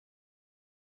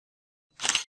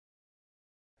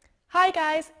Hi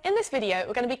guys, in this video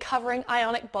we're going to be covering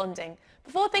ionic bonding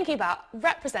before thinking about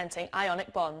representing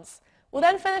ionic bonds. We'll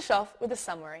then finish off with a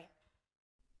summary.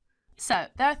 So,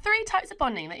 there are three types of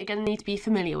bonding that you're going to need to be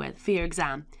familiar with for your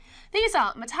exam. These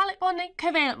are metallic bonding,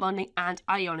 covalent bonding and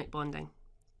ionic bonding.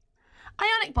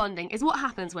 Ionic bonding is what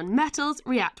happens when metals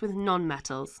react with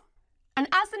non-metals. And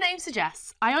as the name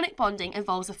suggests, ionic bonding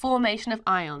involves the formation of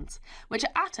ions, which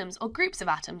are atoms or groups of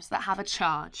atoms that have a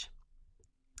charge.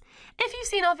 If you've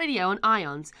seen our video on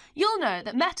ions, you'll know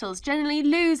that metals generally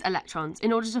lose electrons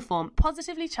in order to form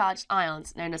positively charged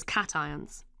ions known as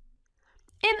cations.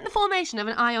 In the formation of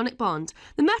an ionic bond,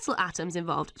 the metal atoms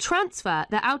involved transfer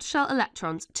their outer shell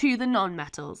electrons to the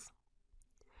non-metals.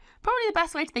 Probably the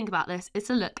best way to think about this is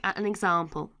to look at an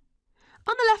example.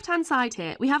 On the left-hand side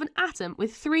here, we have an atom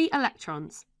with 3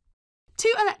 electrons.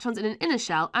 2 electrons in an inner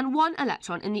shell and 1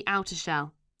 electron in the outer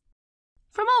shell.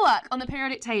 From our work on the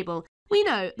periodic table, we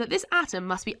know that this atom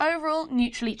must be overall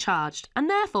neutrally charged, and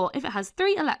therefore, if it has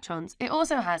 3 electrons, it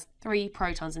also has 3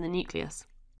 protons in the nucleus.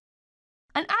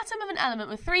 An atom of an element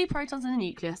with 3 protons in the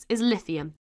nucleus is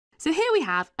lithium. So here we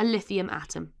have a lithium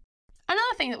atom.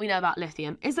 Another thing that we know about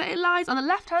lithium is that it lies on the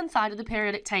left-hand side of the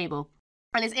periodic table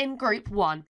and is in group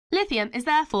 1. Lithium is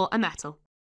therefore a metal.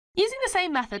 Using the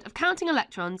same method of counting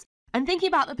electrons and thinking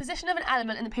about the position of an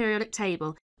element in the periodic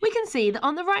table, we can see that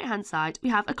on the right-hand side we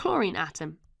have a chlorine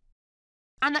atom,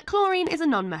 and that chlorine is a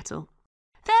non-metal.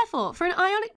 Therefore, for an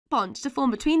ionic bond to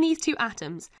form between these two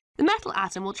atoms, the metal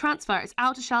atom will transfer its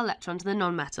outer shell electron to the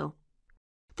non-metal.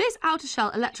 This outer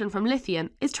shell electron from lithium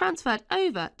is transferred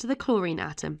over to the chlorine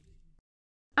atom.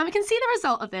 And we can see the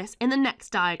result of this in the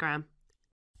next diagram.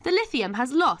 The lithium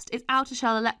has lost its outer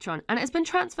shell electron and it has been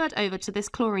transferred over to this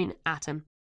chlorine atom.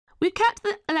 We've kept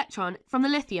the electron from the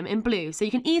lithium in blue so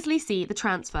you can easily see the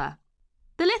transfer.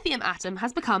 The lithium atom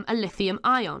has become a lithium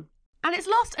ion, and it's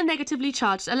lost a negatively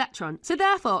charged electron, so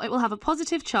therefore it will have a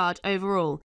positive charge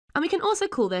overall. And we can also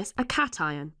call this a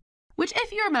cation, which,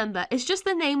 if you remember, is just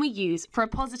the name we use for a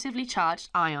positively charged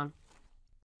ion.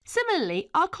 Similarly,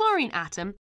 our chlorine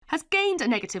atom has gained a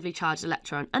negatively charged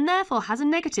electron and therefore has a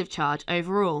negative charge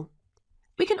overall.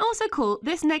 We can also call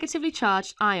this negatively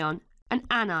charged ion an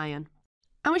anion.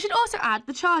 And we should also add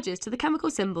the charges to the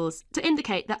chemical symbols to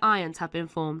indicate that ions have been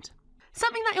formed.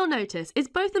 Something that you'll notice is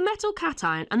both the metal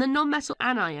cation and the non-metal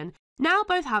anion now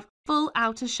both have full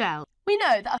outer shell. We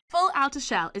know that a full outer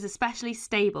shell is especially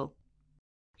stable.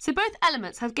 So both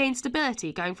elements have gained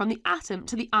stability going from the atom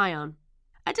to the ion.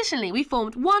 Additionally, we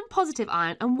formed one positive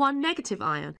ion and one negative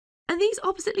ion, and these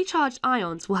oppositely charged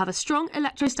ions will have a strong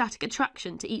electrostatic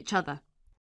attraction to each other.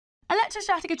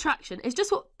 Electrostatic attraction is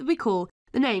just what we call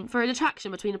the name for an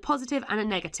attraction between a positive and a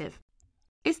negative.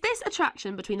 It's this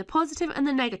attraction between the positive and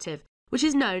the negative which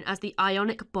is known as the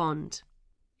ionic bond.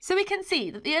 So we can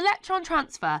see that the electron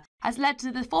transfer has led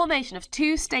to the formation of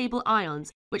 2 stable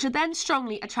ions, which are then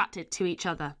strongly attracted to each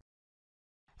other.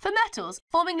 For metals,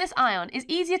 forming this ion is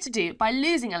easier to do by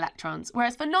losing electrons,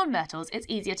 whereas for non-metals it's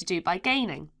easier to do by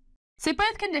gaining. So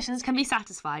both conditions can be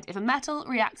satisfied if a metal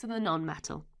reacts with a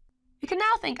non-metal. We can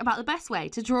now think about the best way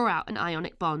to draw out an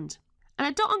ionic bond, and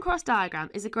a dot and cross diagram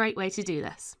is a great way to do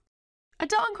this. A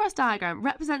dot and cross diagram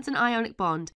represents an ionic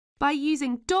bond by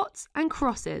using dots and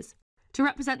crosses to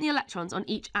represent the electrons on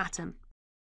each atom.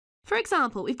 For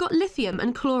example, we've got lithium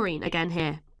and chlorine again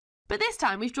here, but this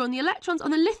time we've drawn the electrons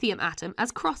on the lithium atom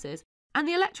as crosses and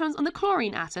the electrons on the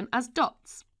chlorine atom as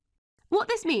dots. What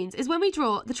this means is when we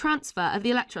draw the transfer of the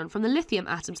electron from the lithium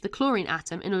atom to the chlorine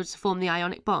atom in order to form the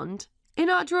ionic bond, in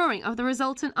our drawing of the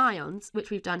resultant ions, which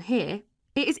we've done here,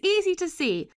 it is easy to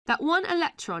see that one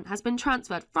electron has been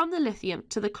transferred from the lithium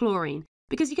to the chlorine,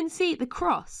 because you can see the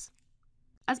cross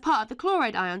as part of the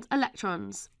chloride ion's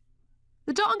electrons.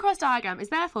 The dot and cross diagram is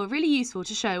therefore really useful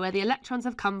to show where the electrons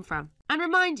have come from and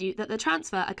remind you that the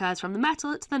transfer occurs from the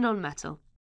metal to the non-metal.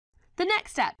 The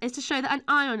next step is to show that an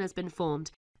ion has been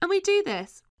formed, and we do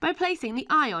this by placing the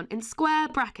ion in square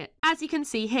brackets, as you can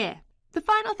see here. The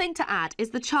final thing to add is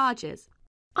the charges.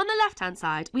 On the left-hand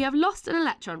side, we have lost an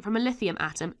electron from a lithium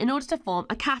atom in order to form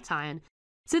a cation,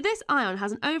 so this ion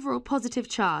has an overall positive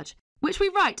charge, which we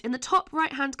write in the top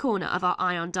right-hand corner of our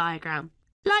ion diagram.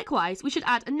 Likewise, we should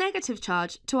add a negative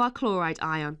charge to our chloride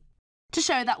ion to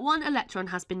show that one electron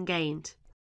has been gained.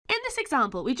 In this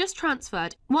example, we just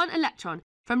transferred one electron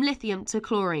from lithium to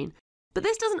chlorine, but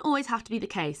this doesn't always have to be the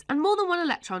case, and more than one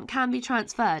electron can be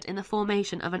transferred in the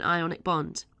formation of an ionic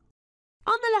bond.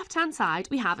 On the left-hand side,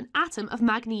 we have an atom of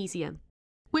magnesium,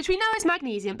 which we know is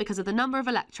magnesium because of the number of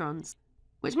electrons,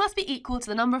 which must be equal to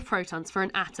the number of protons for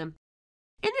an atom.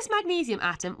 In this magnesium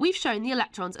atom, we've shown the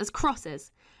electrons as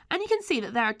crosses, and you can see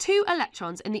that there are 2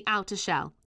 electrons in the outer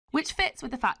shell, which fits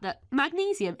with the fact that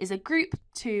magnesium is a group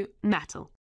 2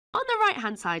 metal. On the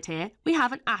right-hand side here, we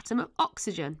have an atom of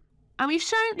oxygen, and we've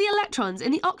shown the electrons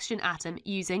in the oxygen atom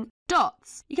using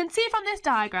dots. You can see from this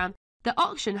diagram that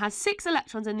oxygen has 6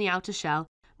 electrons in the outer shell,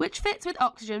 which fits with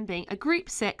oxygen being a group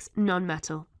 6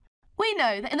 non-metal. We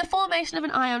know that in the formation of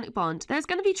an ionic bond, there's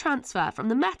going to be transfer from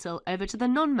the metal over to the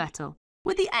non-metal,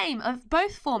 with the aim of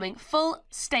both forming full,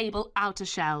 stable outer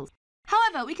shells.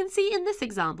 However, we can see in this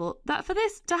example that for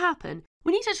this to happen,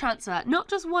 we need to transfer not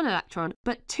just 1 electron,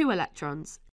 but 2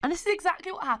 electrons. And this is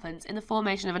exactly what happens in the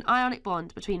formation of an ionic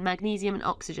bond between magnesium and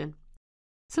oxygen.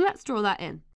 So let's draw that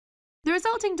in. The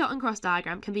resulting dot and cross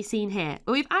diagram can be seen here,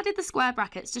 where we've added the square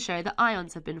brackets to show that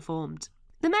ions have been formed.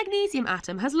 The magnesium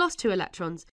atom has lost 2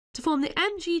 electrons to form the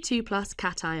Mg2+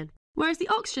 cation, whereas the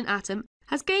oxygen atom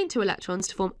has gained 2 electrons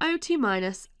to form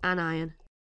O2- anion.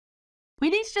 We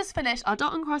need to just finish our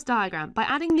dot and cross diagram by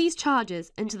adding these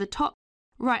charges into the top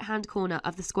right-hand corner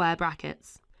of the square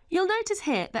brackets. You'll notice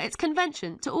here that it's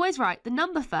convention to always write the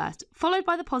number first, followed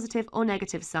by the positive or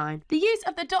negative sign. The use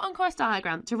of the dot and cross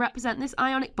diagram to represent this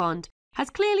ionic bond has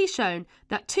clearly shown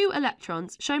that 2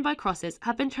 electrons, shown by crosses,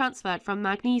 have been transferred from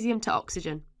magnesium to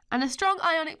oxygen, and a strong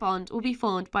ionic bond will be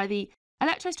formed by the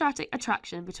electrostatic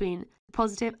attraction between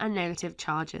positive and negative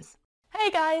charges.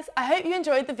 Hey guys, I hope you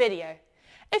enjoyed the video.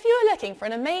 If you are looking for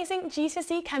an amazing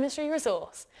GCSE chemistry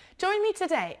resource, join me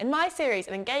today in my series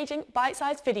of engaging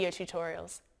bite-sized video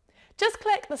tutorials. Just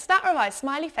click the SnapRevise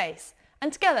smiley face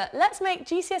and together let's make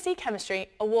GCSE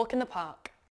chemistry a walk in the park.